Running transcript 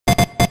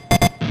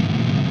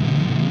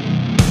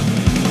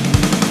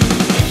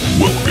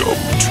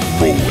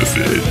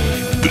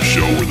Within, the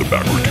show where the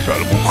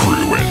Backward-Compatible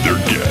crew and their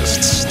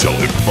guests tell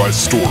improvised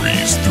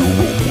stories through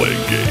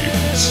role-playing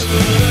games.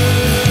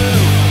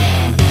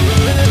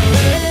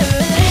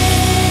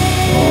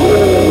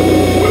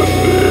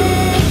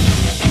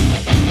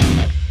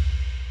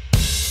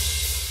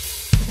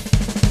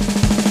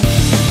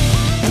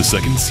 The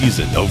second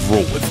season of Roll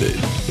With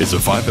It is a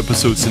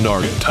 5-episode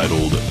scenario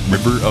titled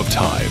River of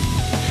Time,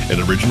 an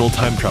original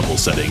time travel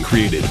setting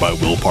created by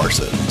Will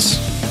Parsons.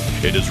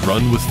 It is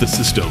run with the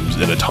systems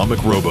in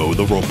Atomic Robo,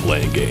 the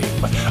role-playing game,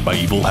 by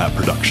Evil Hat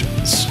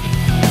Productions.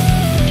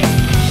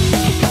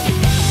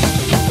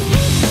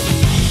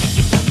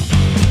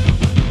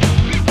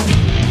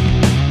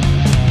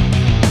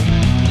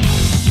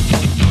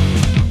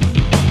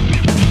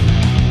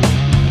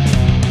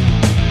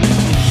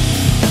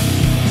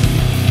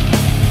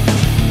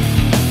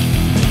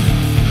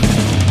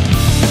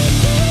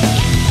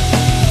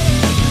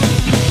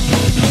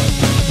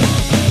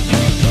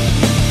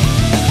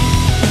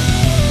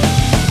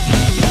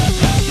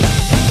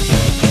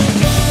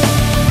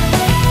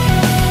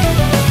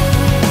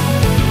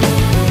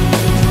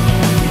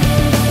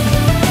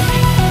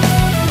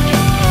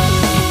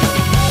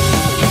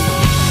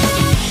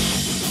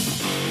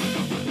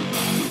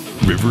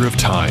 River of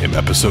Time,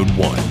 Episode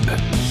 1,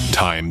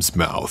 Time's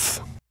Mouth.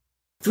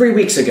 3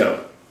 weeks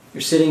ago,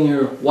 you're sitting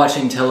here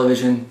watching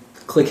television,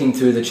 clicking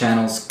through the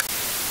channels.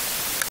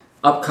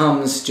 Up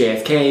comes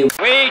JFK.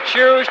 We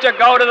choose to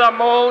go to the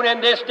moon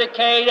in this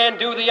decade and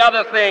do the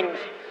other things,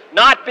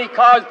 not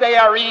because they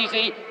are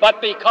easy,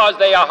 but because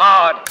they are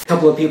hard. A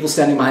couple of people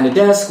standing behind a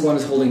desk, one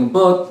is holding a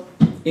book.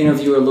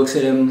 Interviewer looks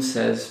at him,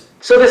 says,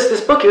 "So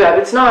this book you have,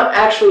 it's not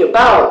actually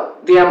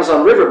about the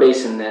Amazon River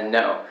Basin then,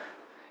 no?"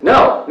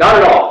 No, not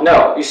at all,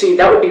 no. You see,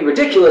 that would be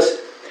ridiculous.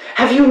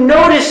 Have you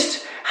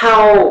noticed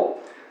how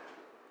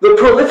the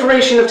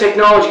proliferation of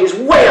technology is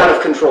way out of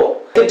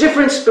control? The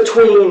difference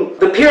between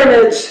the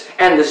pyramids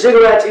and the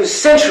ziggurats is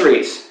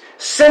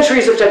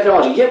centuries of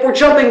technology. Yet we're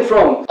jumping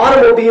from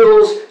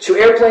automobiles to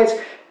airplanes.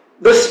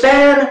 The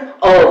span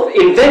of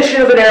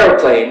invention of an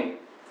airplane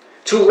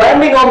to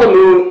landing on the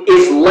moon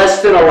is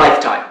less than a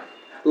lifetime.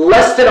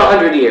 Less than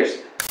 100 years.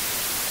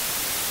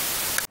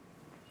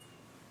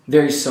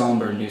 Very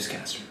somber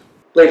newscaster.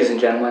 Ladies and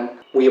gentlemen,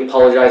 we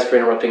apologize for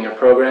interrupting your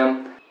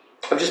program.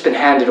 I've just been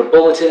handed a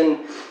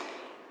bulletin.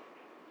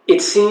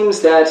 It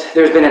seems that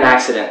there's been an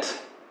accident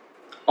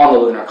on the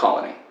lunar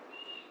colony.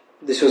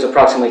 This was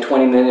approximately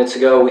 20 minutes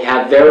ago. We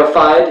have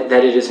verified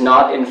that it is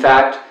not, in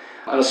fact,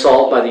 an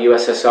assault by the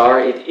USSR.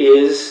 It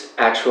is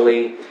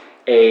actually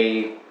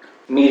a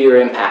meteor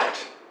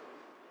impact.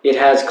 It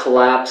has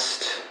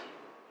collapsed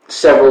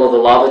several of the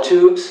lava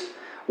tubes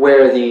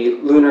where the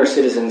lunar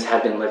citizens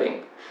have been living.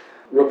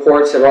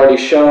 Reports have already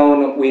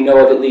shown we know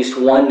of at least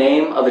one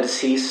name of a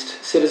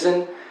deceased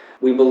citizen.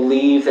 We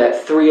believe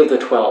that 3 of the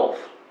 12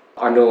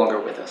 are no longer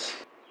with us.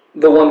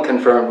 The one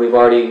confirmed, we've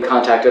already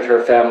contacted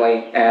her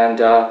family,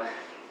 and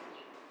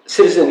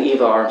citizen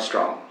Eva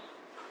Armstrong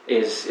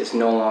is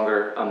no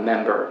longer a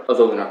member of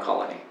the lunar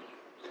colony.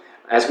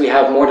 As we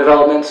have more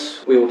developments,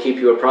 we will keep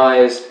you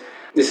apprised.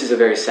 This is a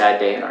very sad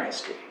day in our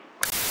history.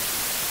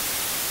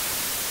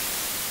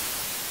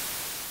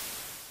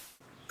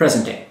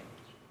 Present day.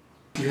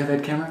 Do you have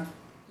Ed Cameron?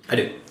 I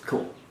do.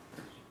 Cool.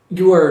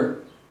 You are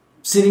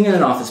sitting in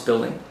an office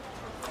building,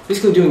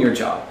 basically doing your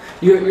job.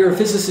 You're a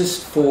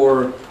physicist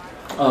for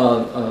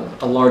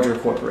a larger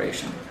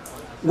corporation.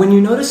 When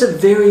you notice a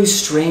very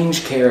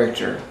strange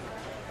character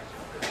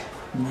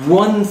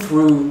run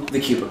through the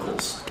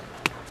cubicles,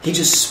 he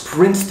just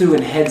sprints through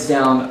and heads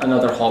down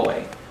another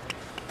hallway.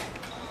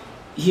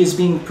 He is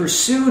being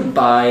pursued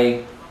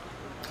by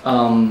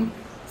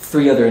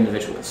 3 other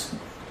individuals,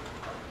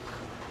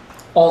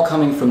 all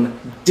coming from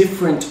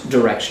different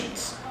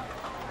directions.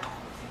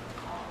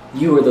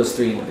 You are those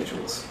 3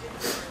 individuals.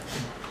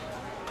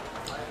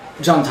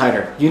 John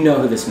Titor, you know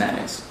who this man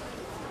is.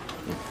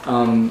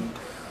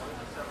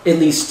 At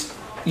least,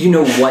 you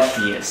know what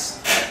he is.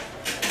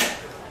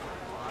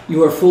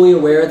 You are fully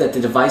aware that the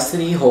device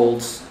that he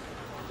holds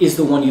is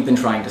the one you've been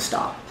trying to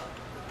stop.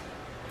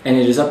 And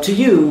it is up to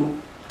you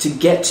to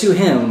get to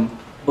him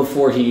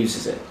before he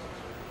uses it.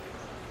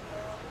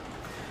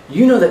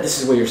 You know that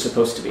this is where you're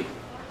supposed to be.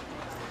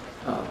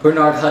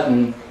 Bernard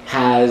Hutton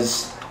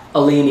has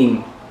a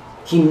leaning.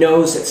 He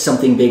knows that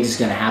something big is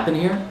going to happen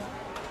here,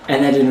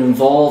 and that it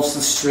involves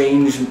the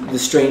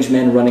strange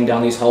men running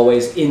down these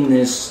hallways in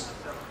this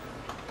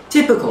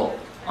typical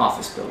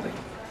office building.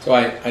 So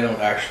I don't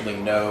actually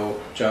know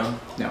John?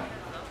 No.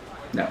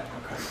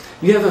 Okay.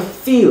 You have a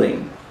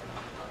feeling,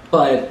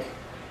 but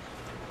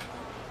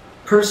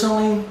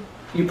personally,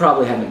 you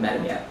probably haven't met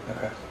him yet.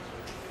 Okay.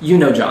 You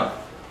know John.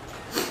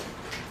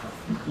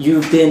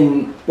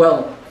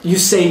 You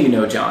say you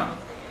know John.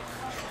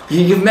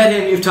 You've met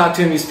him, you've talked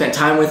to him, you've spent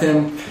time with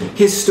him.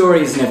 His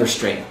story is never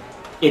straight.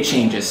 It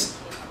changes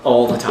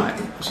all the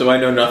time. So I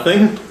know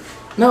nothing?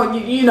 No,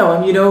 you know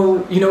him.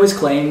 You know his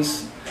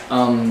claims.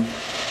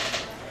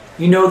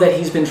 You know that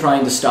he's been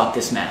trying to stop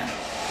this man.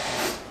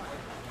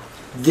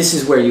 This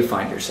is where you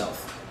find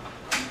yourself.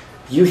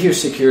 You hear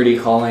security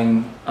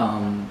calling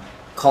down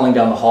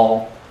the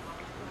hall,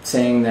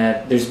 saying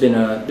that there's been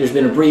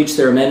a breach.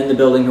 There are men in the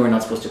building who are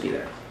not supposed to be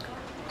there.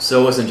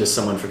 So it wasn't just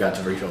someone forgot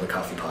to refill the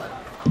coffee pot.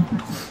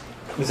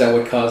 Is that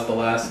what caused the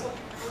last?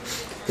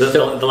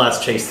 The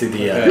last chase through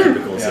the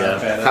cubicles, yeah.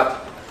 Okay.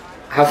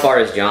 How far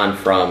is John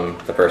from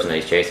the person that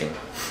he's chasing?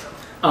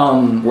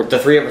 Um, The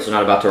three of us are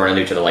not about to run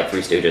into each other like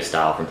Three Stooges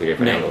style from two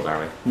different No. angles, are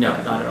we? no,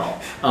 not at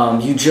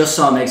all. You just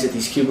saw him exit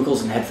these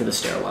cubicles and head for the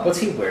stairwell. What's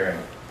he wearing?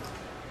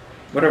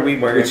 What are we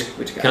wearing?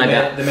 Which guy? Can I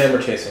bet? The man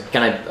we're chasing.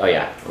 Can I? Oh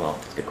yeah. Well,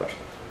 that's a good question.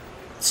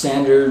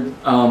 Standard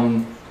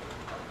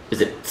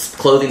Is it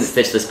clothing that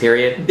fits this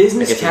period?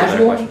 business I guess that's a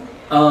better casual.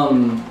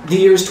 question. The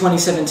year is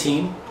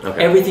 2017.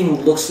 Okay.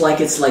 Everything looks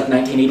like it's like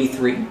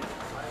 1983.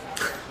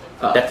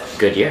 That's a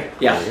good year.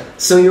 Yeah. Good year.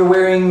 So you're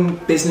wearing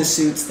business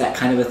suits, that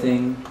kind of a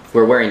thing.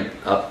 We're wearing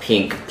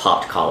pink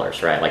popped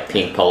collars, right? Like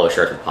pink polo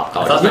shirts with popped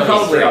collars. You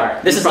probably are.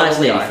 This You is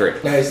probably are.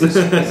 1983. Now,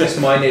 is this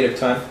my native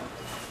time?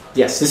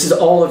 Yes, this is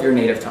all of your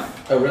native time.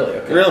 Oh, really?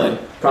 Okay. Really?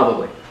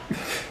 Probably.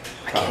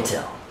 I can't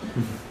tell.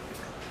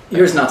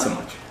 Yours not so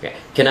much. Okay.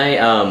 Can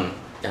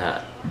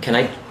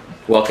I?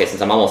 Well, okay.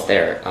 Since I'm almost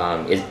there,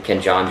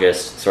 can John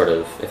just sort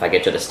of, if I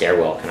get to the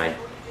stairwell, can I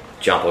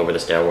jump over the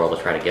stairwell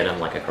to try to get him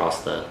like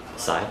across the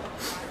side?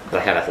 Because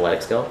I have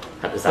athletic skill.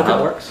 Is that how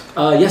it works?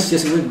 Yes,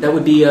 it would. That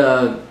would be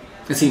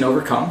let's see, an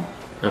overcome.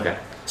 Okay.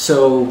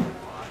 So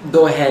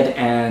go ahead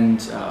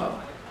and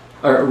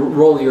or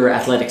roll your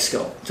athletic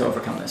skill to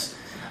overcome this.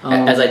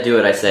 As I do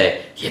it, I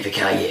say,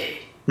 "Yippee-ki-yay!"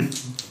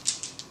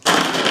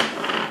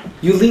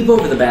 You leap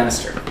over the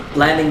banister,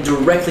 landing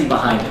directly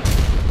behind him.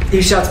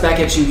 He shouts back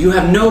at you, "You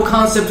have no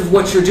concept of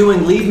what you're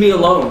doing, leave me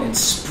alone," and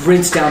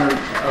sprints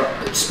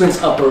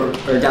up or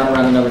down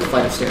around another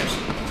flight of stairs.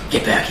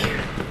 Get back here.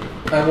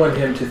 I want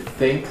him to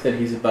think that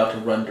he's about to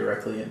run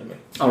directly into me.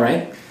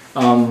 Alright.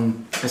 I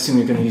assume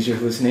you're going to use your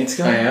hallucinate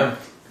skill? I am.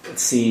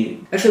 Let's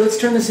see. Actually, let's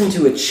turn this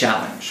into a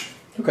challenge.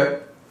 Okay.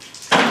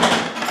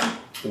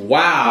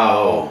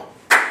 Wow.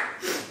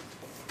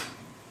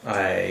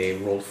 I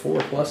rolled 4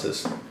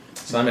 pluses,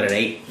 so I'm at an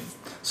 8.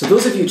 So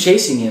those of you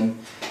chasing him,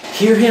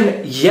 hear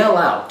him yell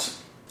out,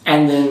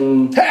 and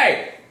then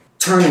Hey!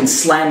 turn and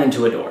slam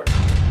into a door.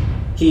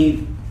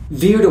 He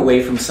veered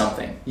away from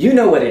something. You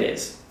know what it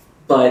is,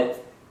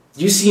 but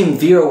you see him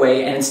veer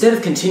away, and instead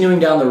of continuing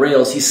down the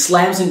rails, he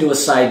slams into a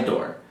side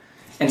door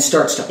and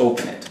starts to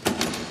open it.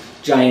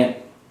 Giant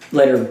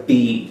letter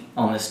B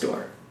on this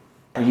door.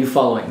 Are you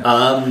following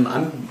them?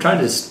 I'm trying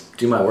to just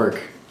do my work.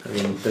 I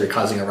mean, they're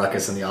causing a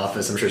ruckus in the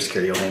office. I'm sure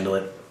security will handle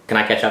it. Can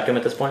I catch up to him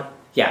at this point?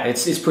 Yeah,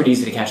 it's pretty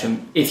easy to catch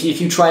him. If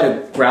you try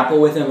to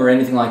grapple with him or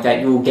anything like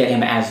that, you will get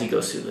him as he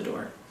goes through the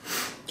door.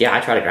 Yeah,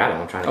 I try to grab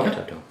him. I'm trying to catch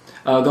up to him.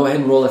 Go ahead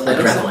and roll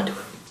athletics. Grapple into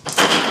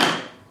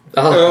him.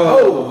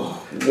 Oh.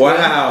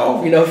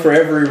 Wow. You know, for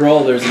every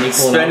roll, there's an equal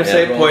Spend a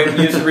save point,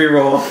 use a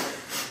reroll.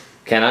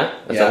 Can I?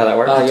 Is that how that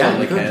works? Yeah,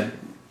 Totally you could. can.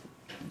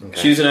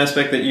 Okay. Choose an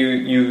aspect that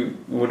you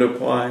would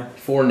apply.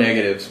 4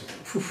 negatives.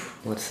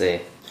 Let's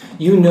see.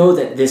 You know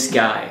that this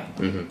guy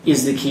Mhm.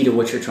 is the key to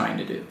what you're trying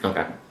to do.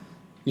 Okay.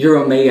 Your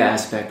omega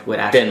aspect would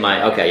actually. Then my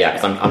yeah,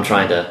 because I'm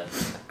trying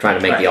to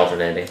make the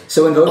alternate ending.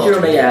 So invoke your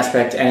Alternate. omega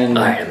aspect, and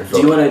I am do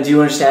you want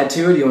to just add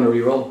 2, or do you want to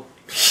reroll?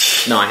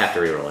 No, I have to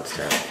reroll. It's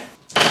terrible.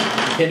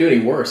 You can't do any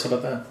worse. How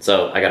about that?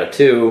 So I got a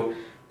 2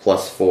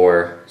 plus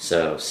 4,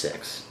 so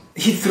 6.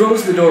 He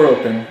throws the door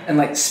open and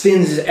like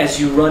spins as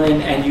you run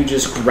in, and you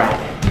just grab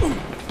him.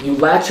 You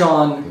latch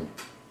on,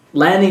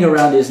 landing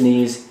around his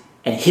knees,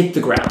 and hit the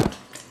ground.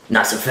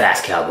 Not so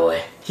fast, cowboy.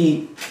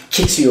 He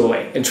kicks you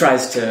away and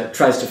tries to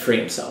free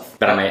himself.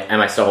 But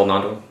am I still holding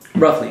on to him?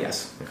 Roughly,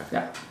 yes.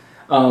 Okay.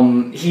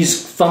 Yeah.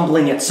 He's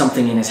fumbling at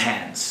something in his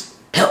hands.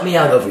 Help me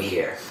out over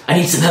here. I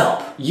need some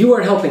help. You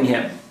are helping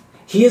him.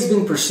 He has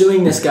been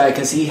pursuing this guy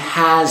because he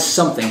has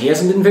something. He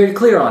hasn't been very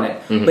clear on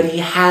it, but he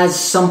has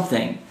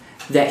something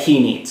that he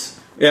needs.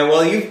 Yeah,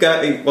 while you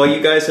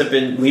guys have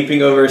been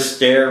leaping over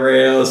stair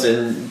rails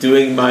and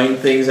doing mind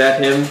things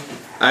at him,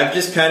 I've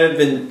just kind of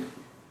been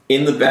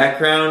in the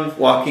background,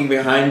 walking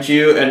behind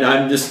you, and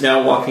I'm just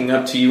now walking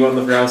up to you on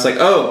the ground. It's like,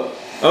 oh,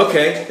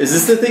 okay, is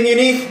this the thing you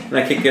need? And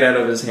I kick it out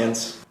of his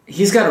hands.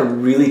 He's got a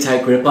really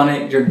tight grip on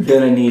it. You're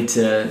gonna need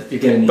to.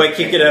 By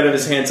kick it out of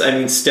his hands, I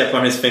mean step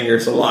on his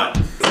fingers a lot.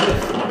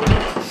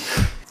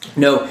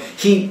 No,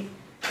 he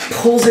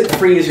pulls it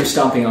free as you're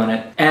stomping on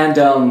it,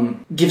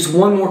 and gives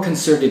one more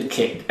concerted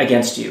kick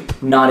against you,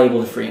 not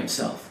able to free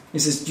himself. He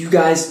says, "You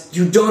guys,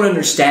 you don't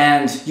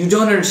understand. You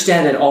don't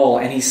understand at all."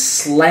 And he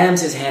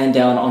slams his hand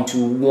down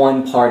onto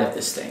one part of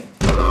this thing.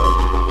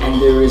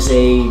 And there is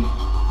a...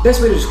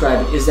 best way to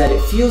describe it is that it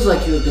feels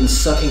like you have been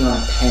sucking on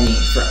a penny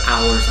for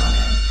hours on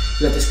end.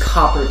 You got this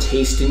copper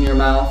taste in your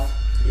mouth.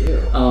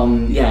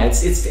 Yeah,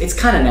 it's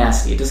kind of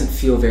nasty. It doesn't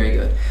feel very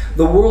good.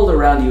 The world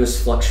around you is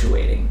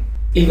fluctuating.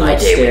 Even My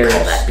day upstairs, we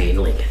call that being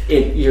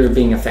Lincoln. you're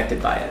being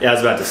affected by it. Yeah, I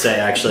was about to say,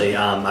 actually,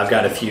 I've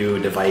got a few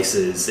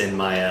devices in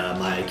my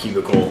my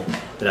cubicle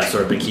that I've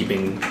sort of been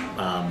keeping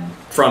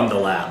from the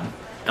lab.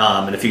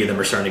 And a few of them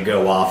are starting to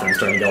go off, and I'm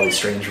starting to get all these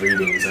strange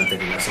readings, and I'm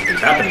thinking that something's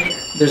happening here.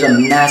 There's a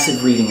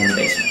massive reading in the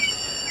basement.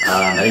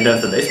 Heading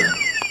down to the basement.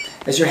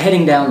 As you're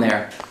heading down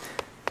there,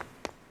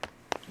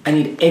 I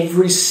need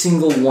every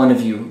single one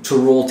of you to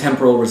roll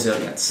temporal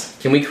resilience.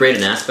 Can we create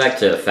an aspect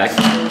to affect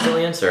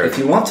resilience, or If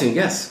you want to,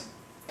 yes.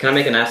 can I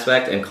make an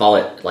aspect and call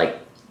it like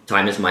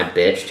time is my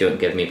bitch to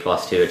give me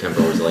 +2 to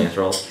temporal resilience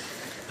rolls?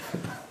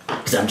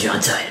 Because I'm John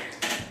Tyler.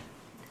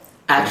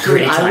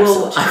 Actually, I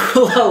will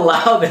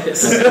allow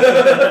this.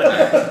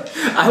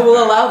 I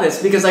will allow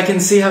this because I can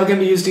see how it can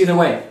be used either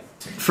way.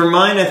 For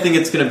mine, I think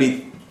it's going to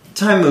be...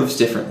 Time moves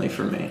differently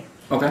for me.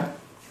 Okay.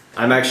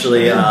 I'm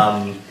actually,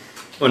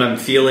 when I'm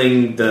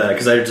feeling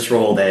because I just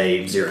rolled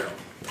a 0.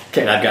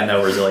 Okay. And I've got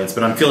no resilience,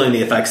 but I'm feeling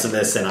the effects of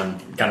this, and I'm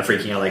kind of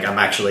freaking out. Like, I'm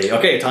actually,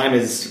 okay, time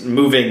is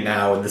moving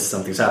now, and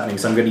something's happening,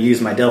 so I'm going to use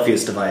my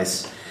Delphius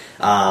device,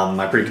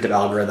 my predictive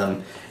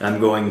algorithm, and I'm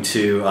going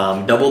to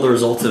double the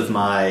result of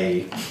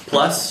my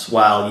plus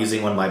while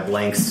using one of my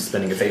blanks,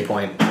 spending a fate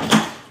point,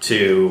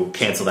 to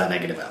cancel that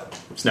negative out.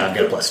 So now I've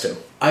got a +2.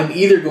 I'm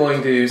either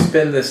going to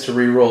spend this to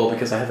re-roll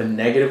because I have a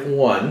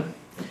 -1,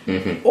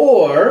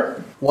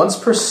 or once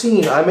per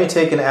scene, I may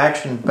take an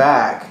action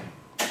back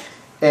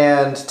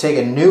and take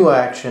a new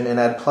action and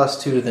add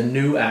 +2 to the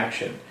new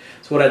action.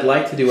 So what I'd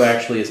like to do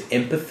actually is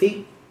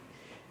empathy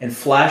and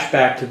flash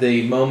back to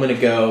the moment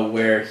ago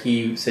where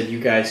he said, "You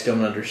guys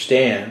don't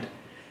understand,"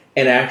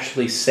 and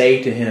actually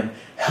say to him,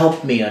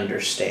 "Help me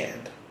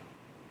understand,"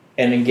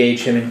 and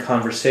engage him in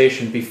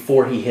conversation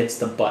before he hits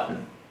the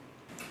button.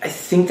 I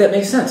think that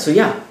makes sense. So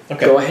yeah,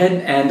 Okay. Go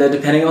ahead and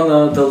depending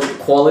on the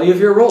quality of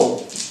your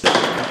roll.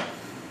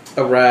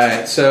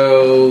 Alright,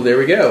 so there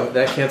we go.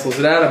 That cancels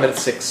it out. I'm at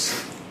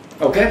 6.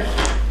 Okay.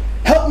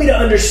 Help me to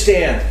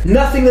understand.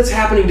 Nothing that's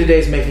happening today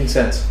is making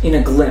sense. In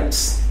a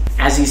glimpse,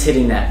 as he's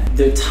hitting that,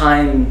 the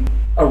time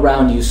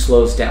around you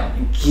slows down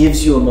and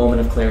gives you a moment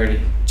of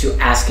clarity to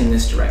ask him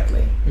this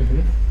directly.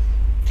 Mm-hmm.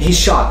 He's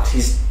shocked.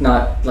 He's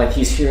not like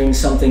he's hearing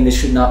something that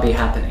should not be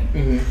happening.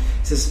 Mm-hmm.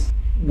 He says,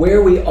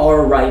 where we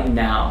are right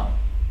now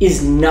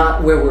is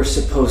not where we're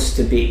supposed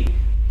to be,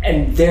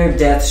 and their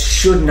deaths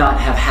should not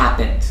have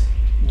happened.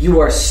 You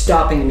are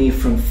stopping me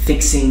from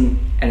fixing,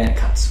 and it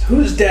cuts.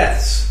 Whose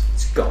deaths?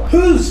 It's going.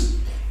 Whose?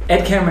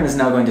 Ed Cameron is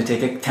now going to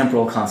take a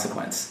temporal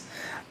consequence.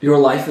 Your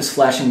life is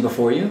flashing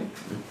before you.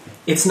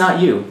 It's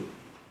not you.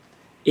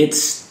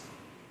 It's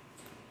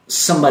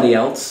somebody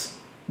else,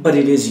 but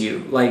it is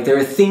you. Like, there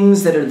are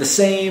things that are the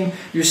same.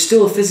 You're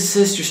still a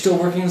physicist. You're still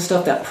working on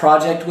stuff. That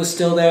project was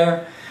still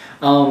there.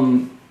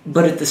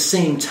 But at the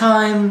same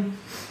time,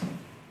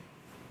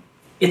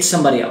 it's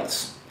somebody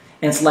else.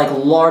 And it's like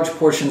large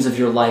portions of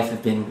your life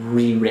have been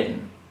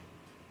rewritten.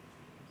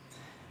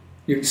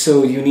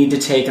 So you need to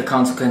take a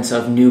consequence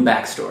of new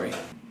backstory.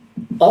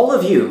 All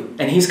of you,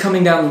 and he's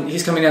coming down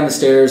the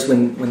stairs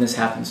when this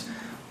happens,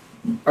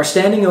 are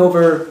standing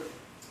over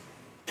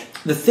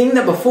the thing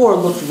that before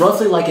looked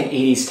roughly like an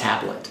 80s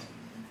tablet.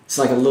 It's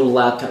like a little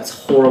laptop. It's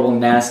a horrible,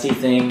 nasty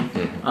thing.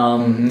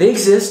 They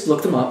exist.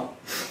 Look them up.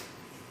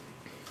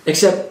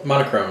 Except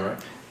monochrome, right?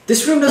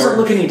 This room doesn't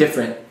look any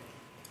different,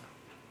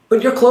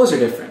 but your clothes are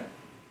different.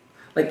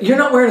 Like, you're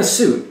not wearing a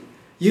suit.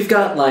 You've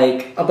got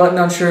like a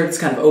button-down shirt. It's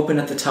kind of open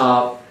at the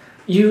top.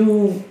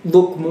 You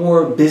look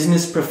more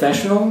business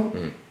professional,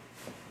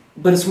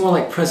 but it's more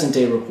like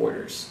present-day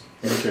reporters.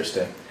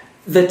 Interesting.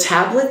 The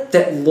tablet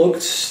that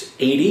looked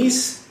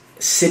 80s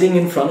sitting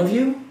in front of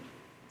you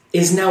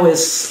is now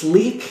as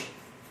sleek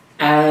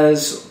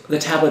as the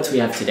tablets we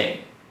have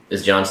today.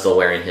 Is John still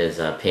wearing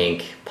his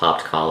pink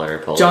popped collar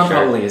polo John shirt?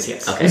 probably is,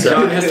 yes. Okay.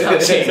 John has not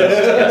changed.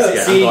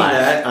 Yes, Seeing I'm glad.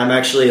 that, I'm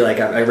actually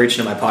like, I reach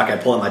into my pocket, I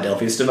pull out my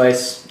Delphius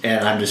device,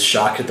 and I'm just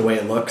shocked at the way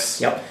it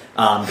looks. Yep.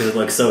 Because it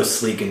looks so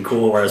sleek and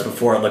cool, whereas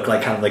before it looked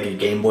like kind of like a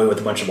Game Boy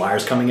with a bunch of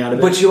wires coming out of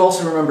it. But you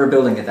also remember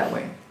building it that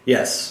way.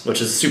 Yes, which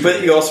is super.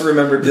 But you also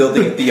remember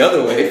building it the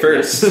other way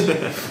first.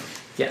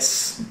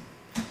 Yes.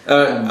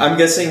 I'm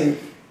guessing...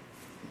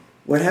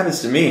 What happens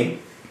to me?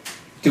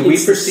 Do we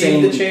It's the perceive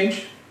same- the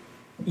change?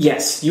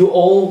 Yes, you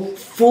all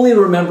fully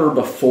remember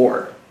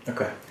before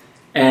Okay.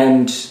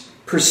 and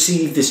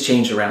perceive this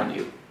change around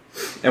you.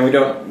 And we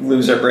don't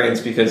lose our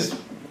brains because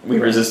we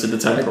resisted the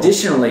time.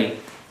 Additionally,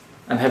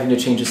 I'm having to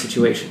change the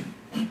situation.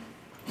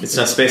 It's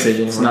not space age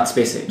anymore. It's not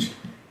space age.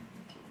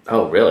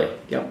 Oh, really?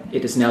 Yep,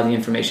 it is now the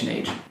information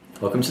age.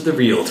 Welcome to the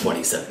real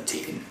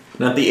 2017.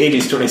 Not the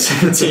 80s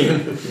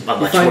 2017. Not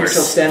You much find worse.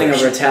 yourself standing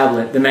over a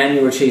tablet. The man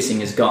you were chasing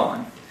is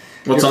gone.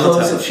 What's Your on the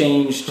clothes tablet? have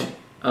changed.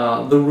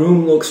 The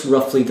room looks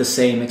roughly the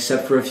same,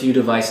 except for a few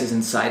devices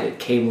inside it.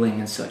 Cabling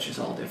and such is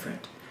all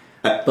different.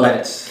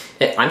 But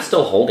Hey, I'm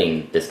still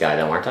holding this guy,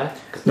 though, aren't I?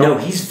 no,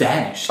 he's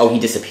vanished. Oh, he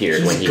disappeared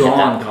he's when he gone, hit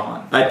that.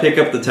 gone. I pick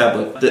up the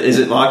tablet. Is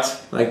it locked?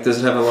 Like, does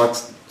it have a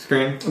locked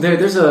screen?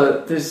 There's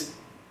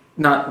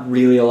not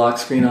really a lock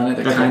screen on it.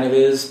 There Okay. kind of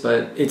is,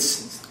 but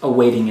it's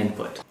awaiting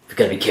input. We've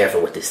got to be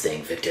careful with this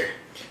thing, Victor.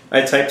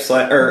 I touch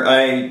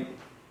the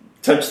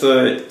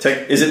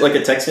tech. Is it like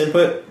a text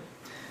input?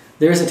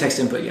 There is a text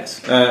input, yes.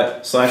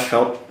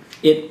 /help.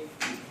 It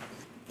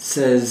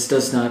says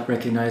does not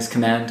recognize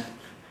command.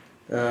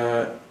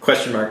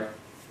 Question mark.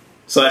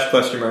 /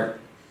 question mark.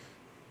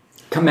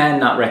 Command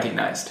not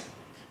recognized.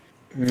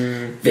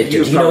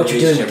 Victor, do you know what you're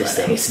doing with this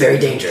thing? It's very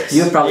dangerous.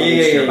 You have probably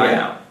reached there by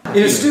now.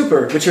 In a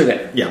stupor, but you're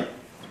there. Yeah.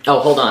 Oh,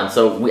 hold on.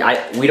 So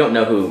we don't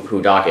know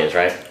who Doc is,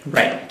 right?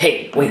 Right.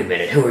 Hey, wait a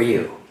minute. Who are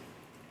you?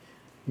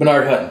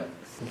 Bernard Hutton,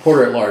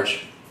 reporter at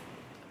large.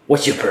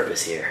 What's your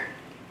purpose here?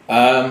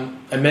 I'm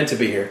meant to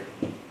be here.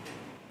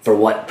 For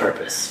what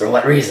purpose? For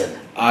what reason?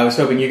 I was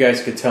hoping you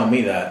guys could tell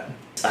me that.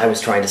 I was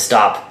trying to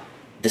stop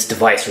this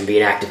device from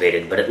being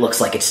activated, but it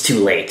looks like it's too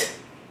late.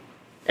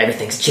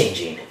 Everything's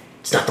changing.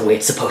 It's not the way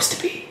it's supposed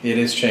to be. It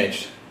is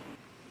changed.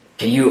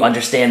 Can you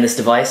understand this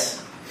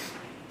device?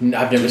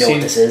 I've never Do you know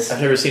what this is?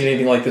 I've never seen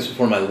anything like this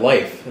before in my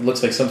life. It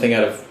looks like something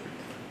out of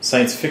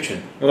science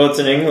fiction. Well, it's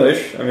in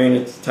English. I mean,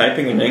 it's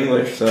typing in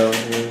English, so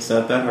I mean, it's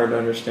not that hard to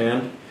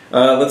understand.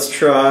 Let's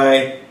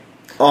try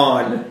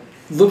on.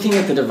 Looking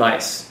at the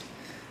device,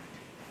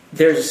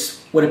 there's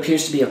what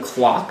appears to be a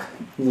clock,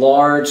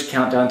 large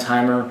countdown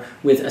timer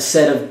with a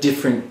set of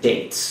different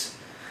dates.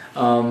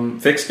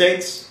 Fixed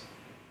dates?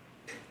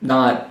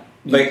 Not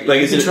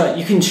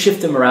you can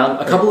shift them around.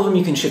 A couple of them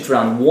you can shift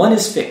around. One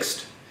is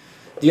fixed.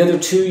 The other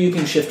two you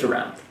can shift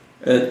around.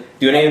 Then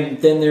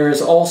there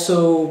is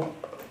also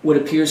what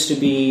appears to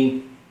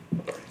be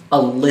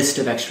a list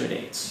of extra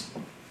dates.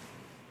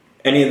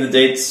 Any of the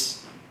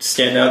dates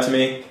stand out to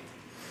me?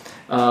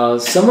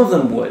 Some of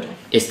them would.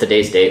 Is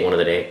today's date one of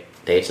the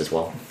dates as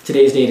well?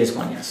 Today's date is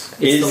one, yes.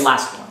 It's the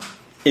last one.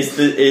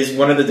 Is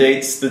one of the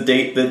dates the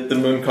date that the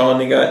moon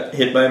colony got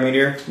hit by a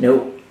meteor?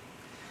 Nope.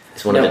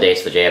 It's one of the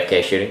dates for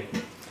JFK shooting?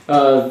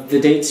 The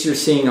dates you're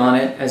seeing on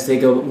it as they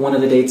go, one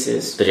of the dates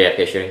is. The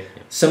JFK shooting? Yeah.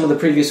 Some of the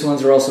previous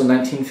ones are also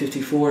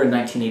 1954 and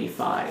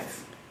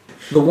 1985.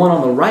 The one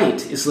on the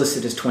right is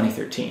listed as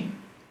 2013.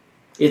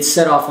 It's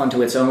set off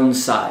onto its own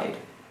side.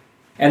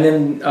 And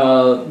then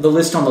the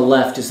list on the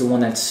left is the one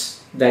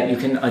that you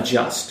can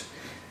adjust.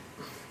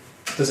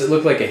 Does it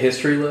look like a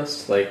history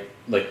list? Like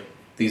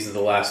these are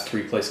the last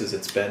 3 places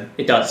it's been?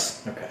 It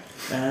does. Okay.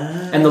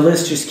 And the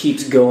list just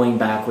keeps going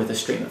back with a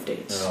stream of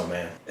dates. Oh,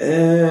 man.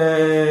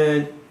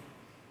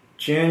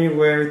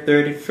 January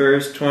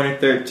 31st,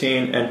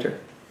 2013, enter.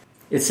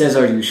 It says,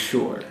 are you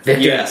sure?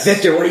 Victor, Yes.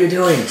 Victor, what are you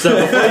doing? So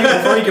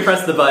before you can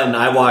press the button,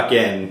 I walk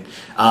in,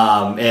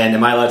 and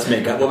am I allowed to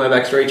make up what my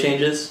backstory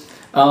changes?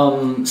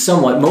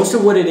 Somewhat. Most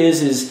of what it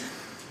is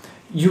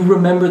you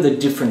remember the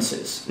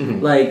differences.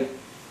 Mm-hmm. Like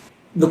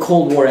the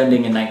Cold War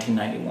ending in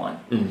 1991.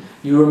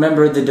 Mm-hmm. You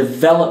remember the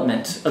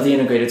development of the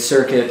integrated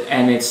circuit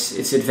and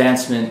its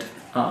advancement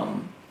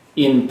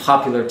in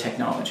popular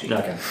technology.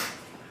 Okay.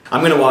 I'm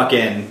going to walk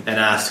in and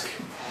ask,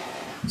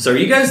 so are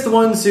you guys the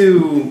ones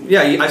who...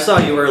 Yeah, I saw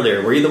you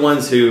earlier. Were you the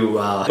ones who...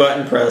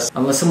 Button press.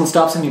 Unless someone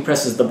stops him, he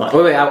presses the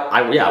button. Wait,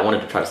 I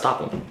wanted to try to stop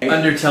him.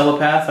 Under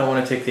telepath, I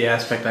want to take the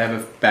aspect I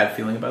have a bad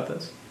feeling about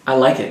this. I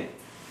like it.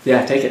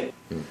 Yeah, take it.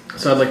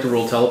 So I'd like to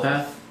roll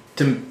telepath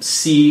to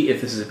see if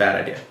this is a bad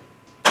idea.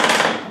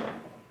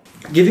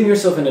 Giving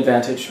yourself an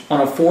advantage. On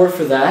a 4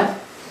 for that,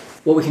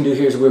 what we can do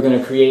here is we're going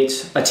to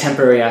create a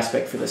temporary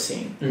aspect for the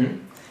scene. Mm-hmm.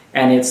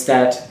 And it's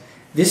that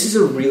this is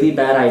a really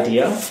bad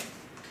idea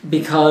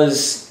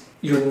because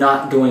you're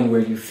not going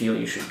where you feel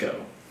you should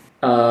go.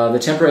 The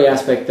temporary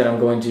aspect that I'm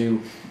going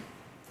to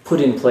put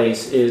in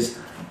place is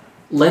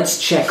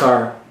let's check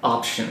our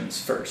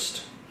options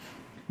first.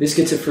 This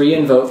gets a free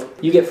invoke.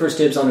 You get first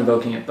dibs on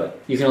invoking it,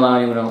 but you can allow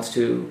anyone else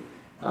to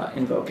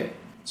invoke it.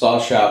 So I'll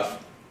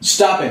shout,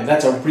 stop him,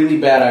 that's a really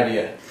bad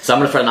idea. So I'm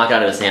going to try to knock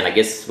out of his hand, I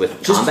guess,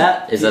 with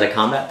combat? Is that a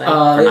combat thing?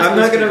 I'm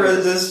not going to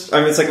resist. I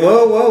mean, it's like,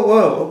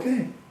 whoa.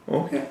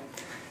 Okay.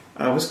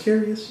 I was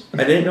curious.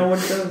 I didn't know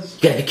what it does.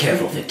 You gotta be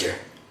careful, Victor.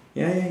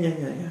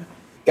 Yeah.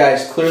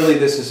 Guys, clearly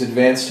this is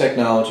advanced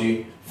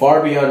technology,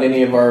 far beyond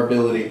any of our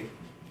ability.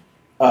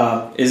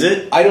 Is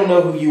it? I don't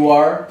know who you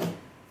are,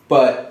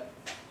 but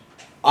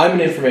I'm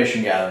an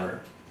information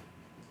gatherer.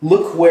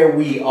 Look where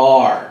we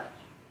are.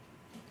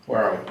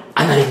 Where are we?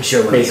 I'm not even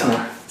sure where we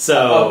are.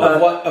 So...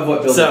 Of what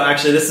building? So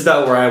actually, this is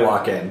about where I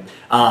walk in.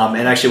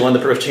 And actually, one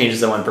of the first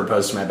changes I want to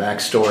propose to my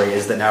backstory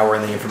is that now we're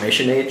in the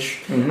information age.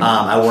 Mm-hmm.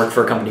 I work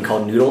for a company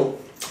called Noodle.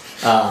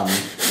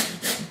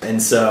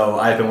 And so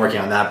I've been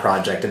working on that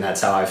project, and that's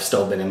how I've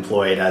still been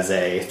employed as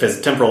a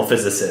temporal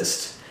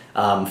physicist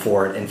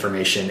for an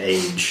information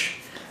age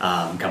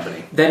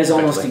company. That is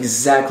almost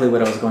exactly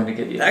what I was going to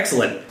give you.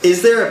 Excellent.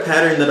 Is there a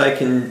pattern that I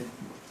can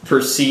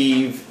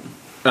perceive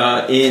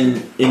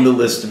in the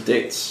list of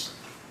dates?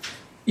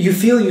 You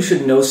feel you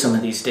should know some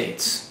of these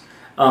dates.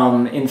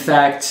 In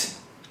fact,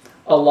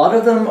 a lot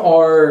of them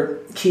are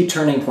key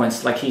turning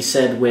points, like he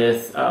said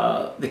with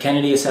the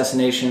Kennedy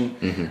assassination.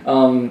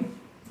 Mm-hmm.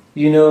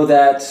 You know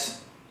that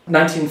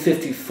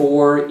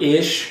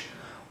 1954-ish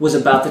was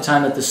about the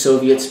time that the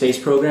Soviet space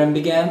program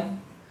began.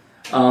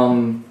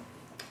 Some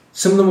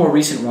of the more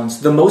recent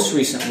ones, the most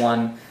recent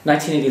one,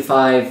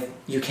 1985,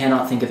 you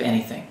cannot think of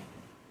anything.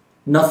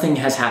 Nothing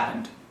has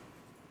happened.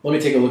 Let me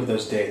take a look at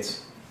those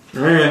dates.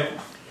 Alright.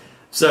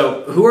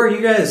 So, who are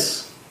you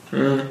guys?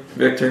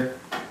 Victor.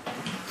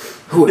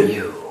 Who are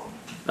you?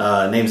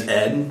 Name's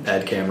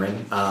Ed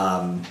Cameron.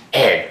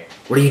 Ed,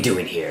 what are you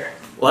doing here?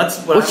 Well,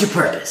 What's your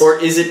purpose? Or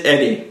is it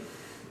Eddie?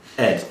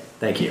 Ed,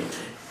 thank you.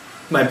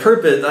 My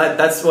purpose,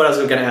 that's what I was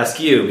going to ask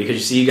you, because you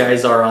see you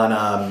guys are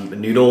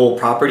on Noodle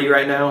property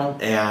right now,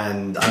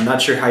 and I'm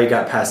not sure how you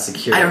got past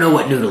security. I don't know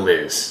what Noodle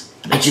is.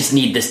 I just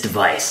need this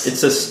device.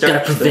 It's a starch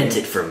Gotta prevent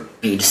thing. it from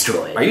being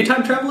destroyed. Are you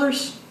time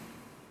travelers?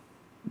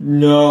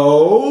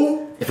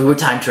 No. If we were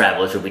time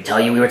travelers, would we tell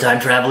you we were time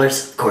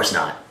travelers? Of course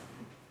not.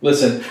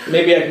 Listen,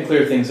 maybe I can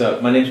clear things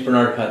up. My name's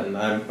Bernard Hutton.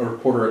 I'm a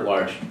reporter at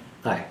large.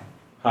 Hi.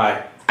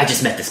 Hi. I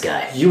just met this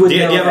guy. You would Do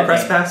you know have a that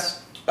press name.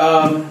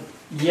 pass?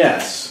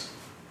 Yes.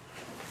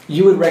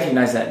 You would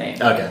recognize that name.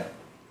 Okay.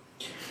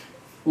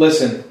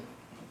 Listen,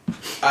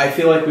 I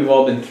feel like we've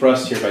all been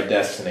thrust here by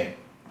destiny.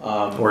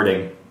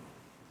 Wording.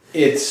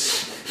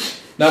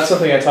 It's not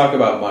something I talk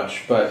about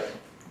much, but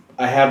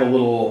I have a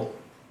little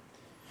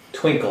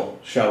twinkle,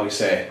 shall we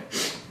say.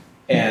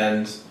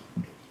 And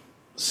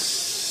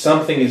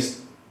something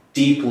is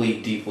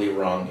deeply, deeply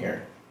wrong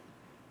here.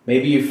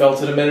 Maybe you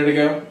felt it a minute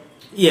ago?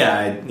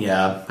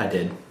 Yeah, I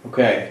did.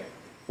 Okay.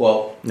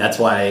 Well, That's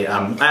why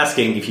I'm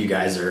asking if you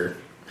guys are...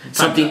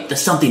 The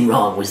something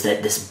wrong was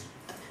that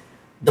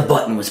the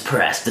button was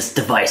pressed. This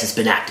device has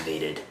been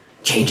activated.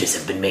 Changes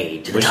have been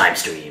made to the time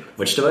stream.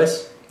 Which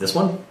device? This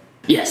one?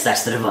 Yes,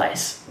 that's the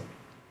device.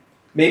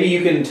 maybe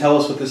you can tell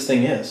us what this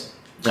thing is.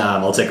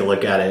 I'll take a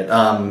look at it.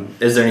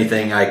 Is there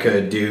anything I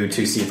could do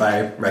to see if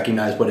I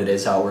recognize what it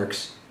is, how it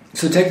works?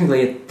 So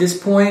technically, at this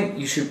point,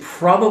 you should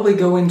probably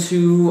go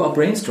into a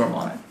brainstorm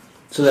on it,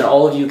 so that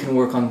all of you can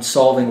work on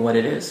solving what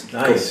it is.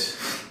 Nice.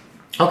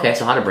 Okay,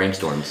 so how do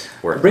brainstorms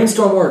work?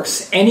 Brainstorm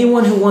works.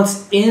 Anyone who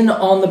wants in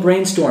on the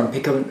brainstorm,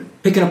 pick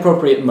an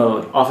appropriate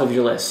mode off of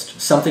your list,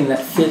 something that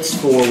fits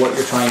for what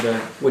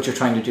you're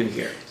trying to do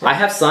here. I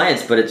have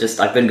science, but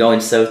I've been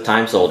going so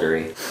time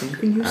soldiery. You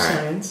can use All right.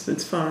 science.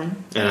 It's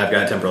fine. And I've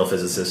got a temporal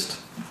physicist.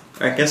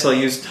 I guess I'll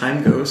use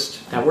Time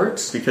Ghost That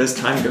works. because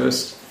Time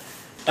Ghost.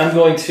 I'm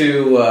going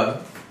to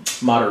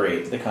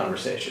moderate the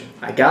conversation.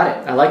 I got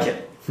it. I like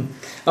it.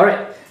 All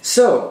right.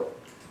 So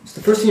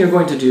the first thing you're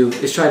going to do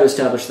is try to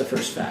establish the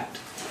first fact.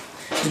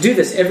 To do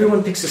this,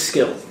 everyone picks a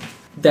skill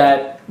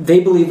that they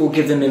believe will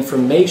give them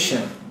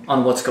information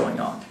on what's going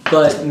on,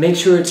 but make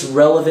sure it's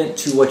relevant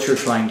to what you're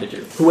trying to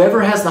do.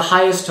 Whoever has the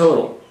highest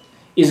total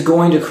is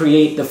going to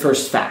create the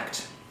first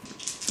fact.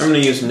 I'm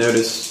going to use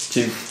Notice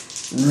to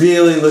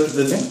really look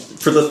at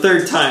for the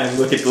third time,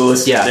 look at the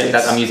list Yeah, of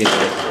dates. I'm using it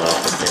as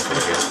well.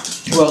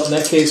 That's it. Well, in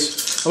that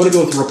case, I'm going to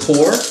go with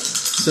rapport,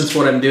 since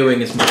what I'm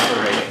doing is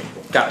moderating.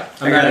 Got it.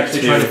 I'm not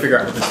actually trying to figure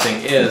out what this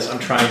thing is. I'm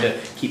trying to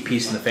keep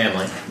peace in the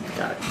family.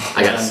 Got it.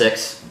 I got a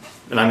 6.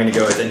 And I'm going to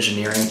go with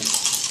engineering.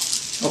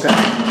 Okay.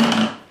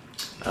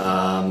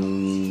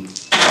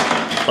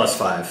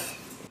 +5.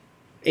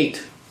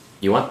 8.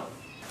 You want?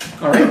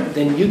 All right.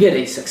 Then you get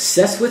a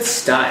success with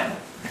style.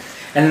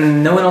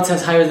 And no one else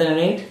has higher than an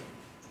 8?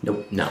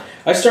 Nope. No.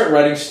 I start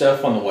writing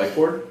stuff on the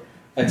whiteboard.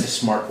 It's a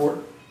smart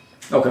board.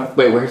 Okay.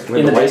 Wait, where'd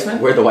In the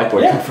basement? Where'd the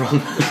whiteboard Yeah. come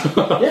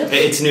from? Yeah,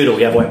 It's Noodle.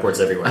 We have whiteboards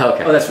everywhere.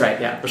 Okay. Oh, that's right.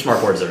 Yeah. There's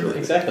smart boards everywhere.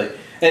 exactly.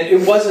 And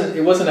it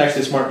wasn't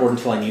actually a smart board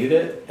until I needed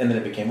it, and then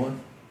it became one.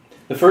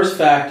 The first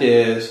fact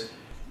is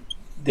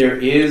there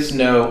is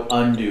no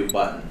undo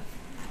button.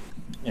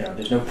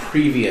 There's no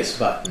previous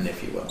button,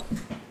 if you will.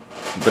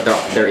 But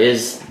there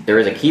is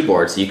a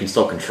keyboard, so you can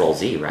still Control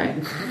Z, right?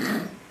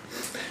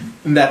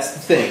 And that's the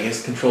thing,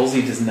 is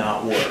Control-Z does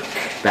not work.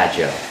 Bad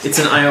joke. It's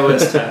an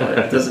iOS tablet.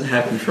 It doesn't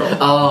have control.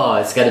 Oh,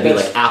 it's got to be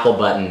That's- like Apple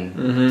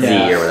button Z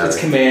Yeah, or whatever. It's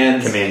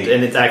Command. Command.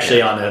 And it's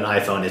actually on an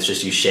iPhone. It's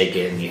just you shake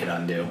it and you hit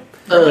undo.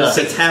 It's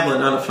a tablet,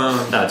 not a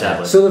phone. Not a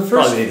tablet. So the first-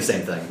 Probably the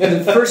same thing.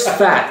 The first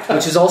fact,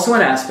 which is also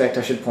an aspect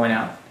I should point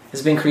out,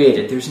 has been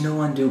created. There's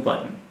no undo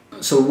button.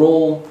 So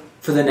roll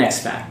for the next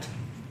fact.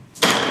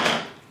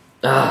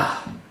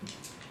 Ah,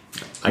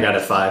 I got a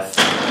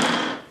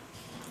 5.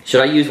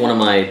 should I use one of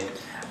my?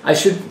 I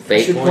should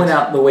Fate point points?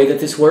 out the way that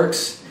this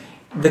works.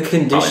 The Probably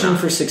condition not.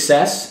 for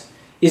success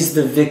is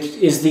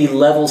the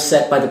level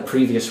set by the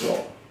previous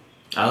roll.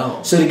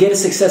 Oh. So to get a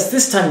success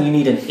this time, you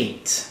need an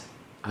 8.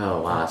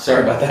 Oh wow,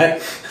 Sorry about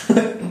that.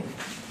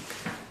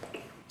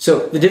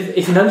 So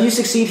if none of you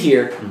succeed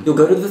here, you'll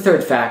go to the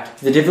third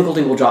fact. The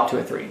difficulty will drop to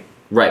a 3.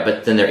 Right,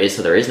 but then there is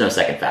no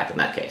second fact in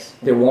that case.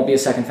 There won't be a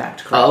second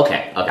fact. Correct? Oh,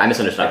 okay. I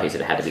misunderstood. Okay, so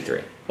it had to be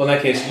 3. Well, in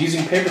that case,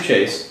 using paper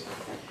chase,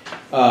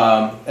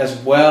 as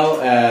well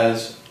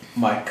as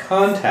my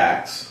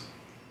contacts,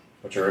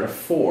 which are at a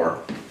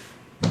 4,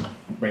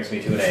 brings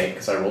me to an 8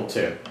 because I rolled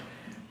 2.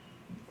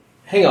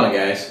 Hang on,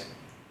 guys.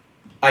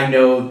 I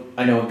know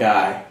a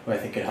guy who I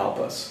think could help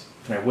us.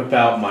 And I whip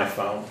out my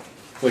phone,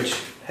 which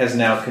has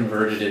now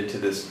converted into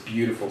this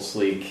beautiful,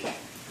 sleek.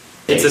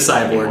 It's a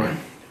cyborg.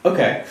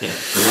 Okay.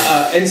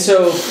 Yeah. And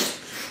so,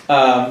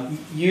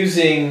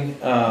 using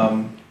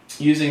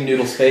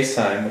Noodle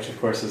Spacetime, which of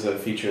course is a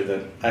feature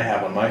that I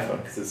have on my phone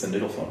because it's a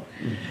Noodle phone.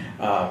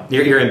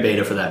 You're in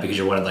beta for that because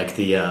you're one of like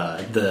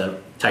the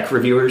tech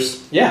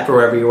reviewers. Yeah. For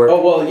wherever you work.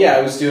 Oh well, yeah.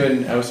 I was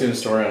doing a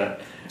story on it.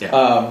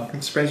 Yeah.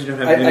 I'm surprised you don't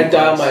have. I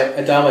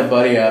dial my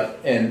buddy up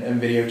and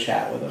video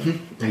chat with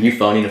him. Are you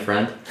phoning a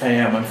friend? I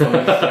am. I'm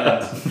phoning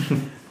a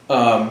friend.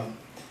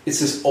 It's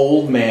this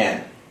old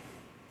man.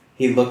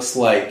 He looks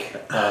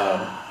like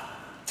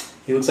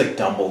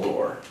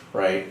Dumbledore,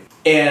 right?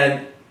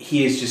 And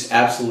he is just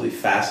absolutely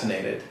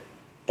fascinated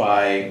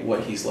by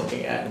what he's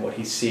looking at and what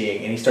he's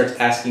seeing, and he starts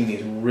asking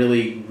these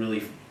really,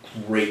 really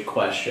great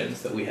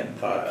questions that we hadn't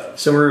thought of.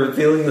 So we're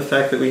revealing the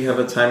fact that we have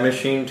a time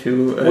machine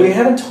to... We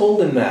haven't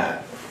told him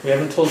that. We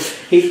haven't told...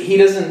 He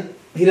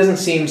doesn't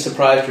seem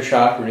surprised or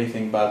shocked or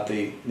anything about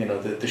the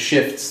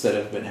shifts that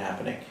have been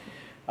happening.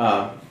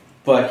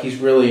 But he's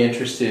really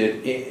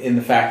interested in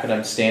the fact that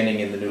I'm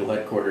standing in the new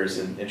headquarters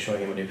and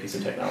showing him a new piece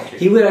of technology.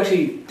 He would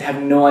actually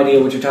have no idea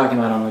what you're talking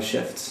about on those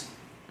shifts.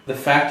 The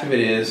fact of it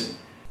is,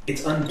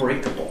 it's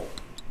unbreakable.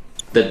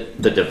 The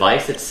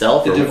device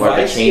itself, The or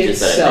device the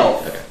changes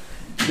itself. that it makes? Okay.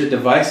 The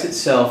device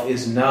itself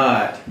is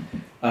not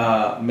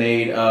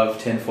made of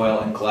tinfoil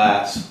and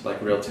glass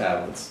like real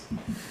tablets.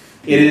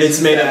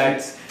 It's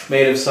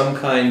made of some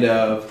kind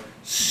of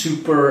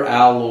super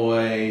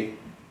alloy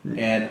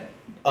and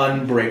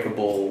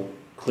unbreakable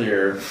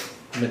clear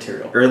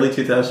material. Early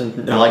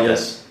 2000. I like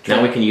this.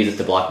 Now we can use it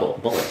to block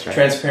bullets, right?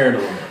 Transparent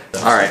aluminum.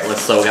 All right,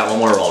 so we got one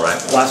more roll, right?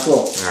 Last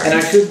roll. right. And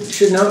I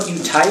should note you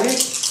tied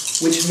it,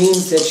 which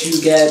means that you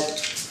get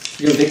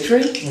your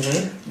victory,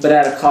 but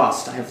at a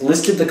cost. I have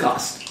listed the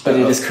cost, but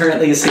it is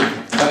currently a secret.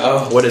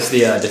 What is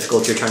the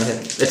difficulty you're trying to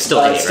hit? It's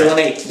still 8, Still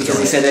right? an 8, because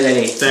he said it at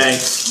 8.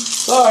 Thanks.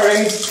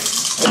 Sorry.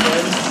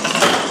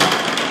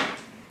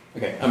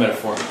 Okay, I'm at a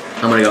 4.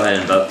 I'm going to go ahead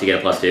and vote to get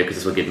a +2, because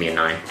this will give me a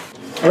 9.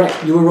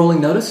 Alright, you were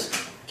rolling notice?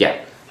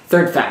 Yeah.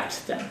 Third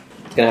fact, then.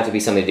 It's going to have to be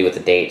something to do with the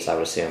dates, I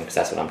would assume, because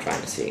that's what I'm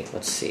trying to see.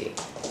 Let's see.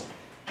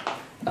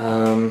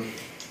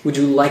 Would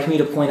you like me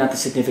to point out the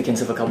significance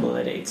of a couple of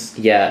the dates?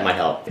 Yeah, it might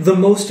help. The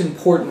most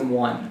important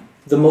one,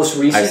 the most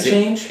recent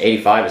change,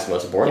 85 is the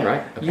most important,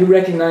 right? Okay. you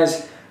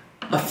recognize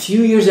a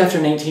few years after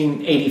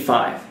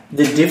 1985,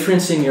 the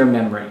difference in your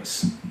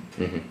memories.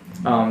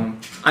 I'm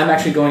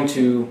actually going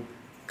to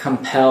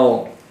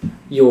compel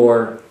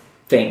your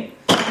thing,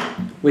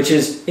 which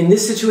is, in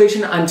this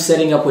situation, I'm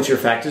setting up what your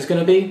fact is going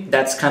to be.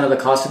 That's kind of the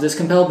cost of this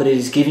compel, but it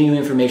is giving you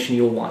information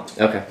you'll want.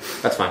 Okay,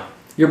 that's fine.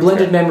 Your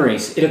blended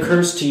memories, it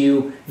occurs to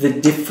you the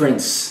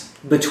difference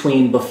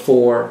between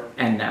before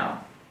and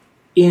now.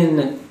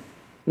 In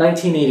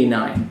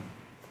 1989,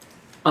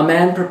 a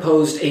man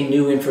proposed a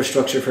new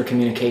infrastructure for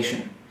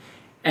communication.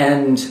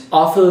 And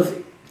off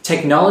of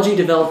technology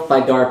developed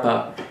by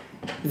DARPA,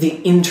 the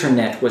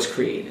internet was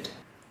created.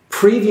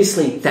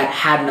 Previously, that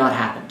had not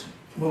happened.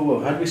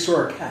 Whoa, how did we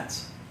store our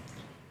cats?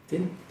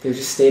 Didn't they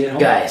just stayed at home?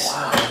 Guys,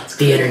 Wow,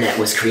 the internet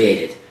was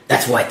created.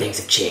 That's why things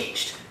have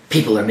changed.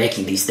 People are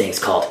making these things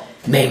called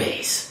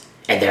memes,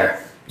 and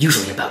they're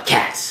usually about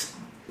cats.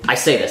 I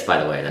say this,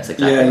 by the way. That's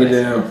exactly Yeah, what you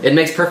I do. say. It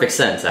makes perfect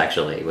sense,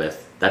 actually.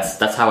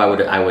 That's how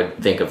I would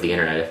think of the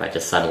internet if I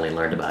just suddenly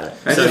learned about it.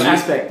 So you,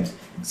 aspect.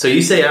 so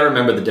you say I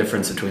remember the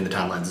difference between the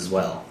timelines as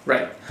well.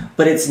 Right.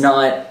 But it's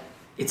not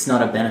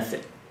a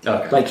benefit.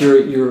 Okay. Like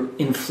you're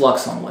in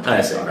flux on what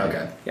I things see. are.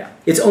 Okay. Yeah.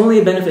 It's only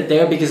a benefit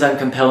there because I'm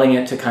compelling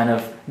it to kind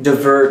of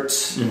divert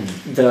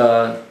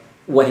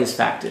what his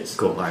fact is.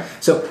 Cool. All right.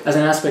 So, as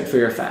an aspect for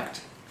your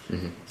fact,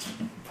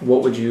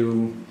 what would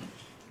you...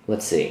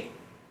 Let's see.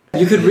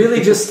 You could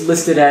really just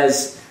list it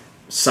as...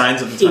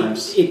 Signs of the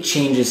times. It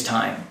changes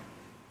time.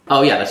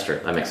 Oh, yeah, that's true.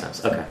 That makes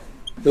sense. Okay.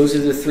 Those are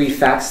the 3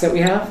 facts that we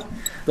have.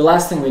 The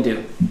last thing we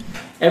do.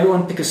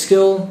 Everyone pick a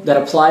skill that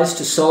applies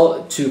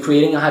to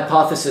creating a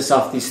hypothesis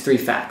off these 3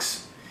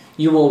 facts.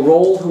 You will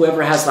roll.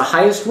 Whoever has the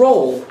highest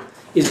roll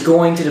is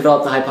going to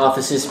develop the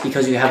hypothesis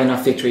because you have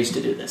enough victories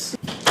to do this.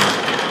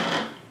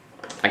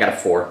 I got a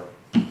 4.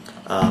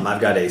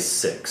 I've got a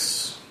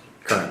 6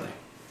 currently.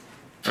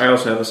 I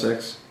also have a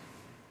 6.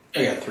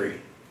 I got 3.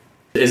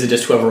 Is it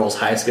just whoever rolls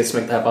highest gets to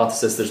make the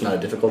hypothesis? There's not a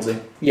difficulty?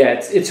 Yeah,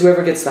 it's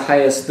whoever gets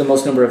the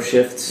most number of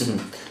shifts.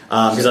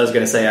 Because I was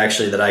going to say,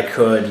 actually, that I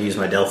could use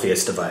my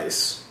Delphius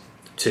device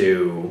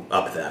to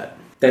up that.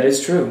 That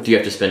is true. Do you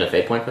have to spend a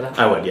fate point for that?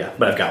 I would, yeah,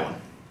 but I've got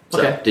one. So,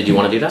 Okay. Did you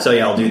want to do that? So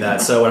yeah, I'll do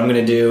that. So what I'm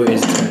going to do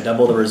is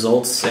double the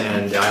results,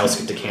 and I also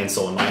get to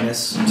cancel a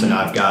minus. So now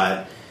I've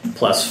got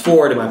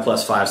 +4 to my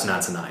 +5, so now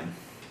it's a 9.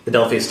 The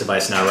Delphius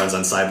device now runs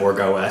on Cyborg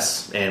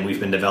OS, and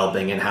we've been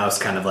developing in-house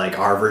kind of like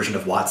our version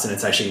of Watson.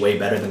 It's actually way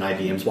better than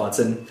IBM's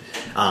Watson.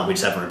 We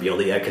just haven't revealed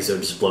it yet because it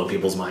would just blow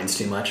people's minds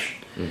too much.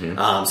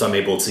 So I'm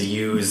able to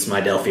use my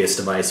Delphius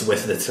device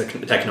with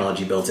the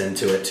technology built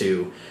into it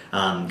to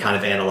kind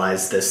of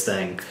analyze this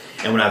thing.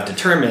 And what I've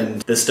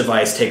determined, this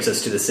device takes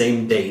us to the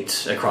same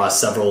date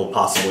across several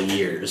possible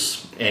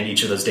years, and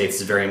each of those dates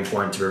is very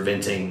important to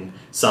preventing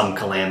some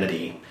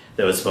calamity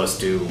that was supposed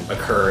to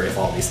occur if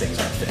all these things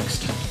aren't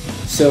fixed.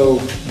 So,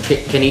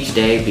 Can each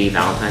day be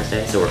Valentine's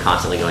Day? So we're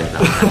constantly going to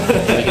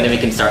Valentine's Day. Then we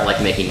can start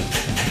like making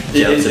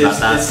jokes about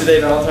that. Is today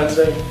Valentine's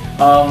Day?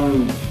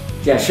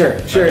 yeah, sure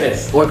it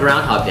is. Or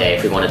Groundhog Day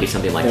if we want to do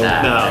something like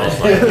that. No. And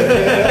it's like- I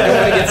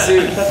don't want to get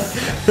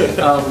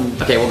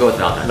sued. okay, we'll go with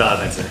Valentine's.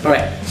 Valentine's Day. All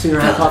right, so your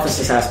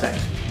hypothesis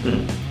aspect.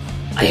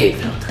 I hate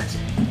Valentine's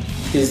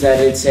Day. is that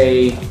it's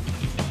a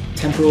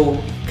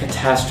temporal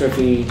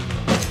catastrophe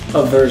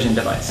aversion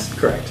device.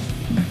 Correct.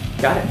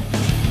 Got it.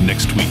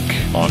 Next week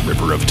on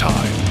River of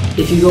Time.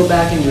 If you go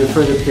back into the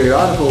further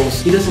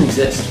periodicals, he doesn't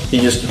exist.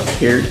 He just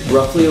appeared.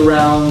 Roughly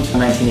around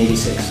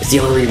 1986. It's the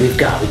only lead we've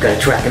got. We've got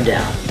to track him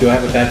down. Do I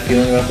have a bad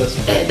feeling about this?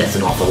 Ed, that's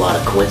an awful lot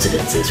of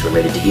coincidences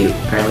related to you.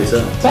 Apparently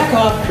so. Back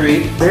off,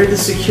 creep. They're the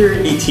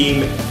security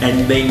team,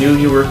 and they knew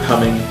you were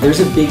coming.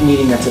 There's a big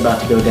meeting that's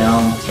about to go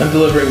down. I'm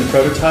delivering the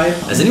prototype.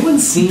 Has anyone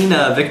seen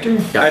Victor?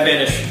 I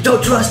vanished.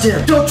 Don't trust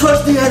him! Don't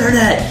trust the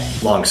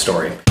internet! Long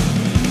story.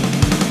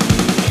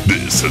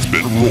 This has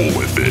been Roll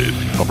With It,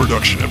 a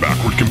production at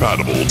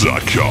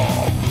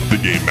Backward-Compatible.com. The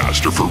game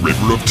master for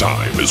River of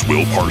Time is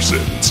Will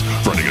Parsons,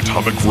 running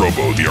Atomic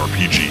Robo the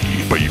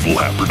RPG by Evil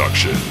Hat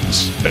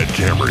Productions. Ed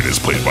Cameron is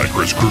played by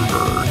Chris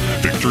Kruger.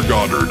 Victor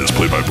Goddard is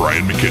played by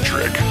Brian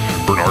McKittrick.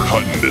 Bernard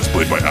Hutton is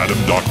played by Adam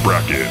Doc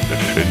Bracken.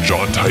 And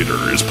John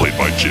Titer is played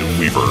by Jim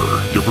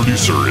Weaver. Your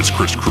producer is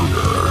Chris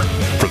Kruger.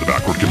 For the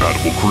Backward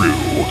Compatible crew,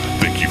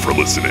 thank you for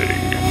listening.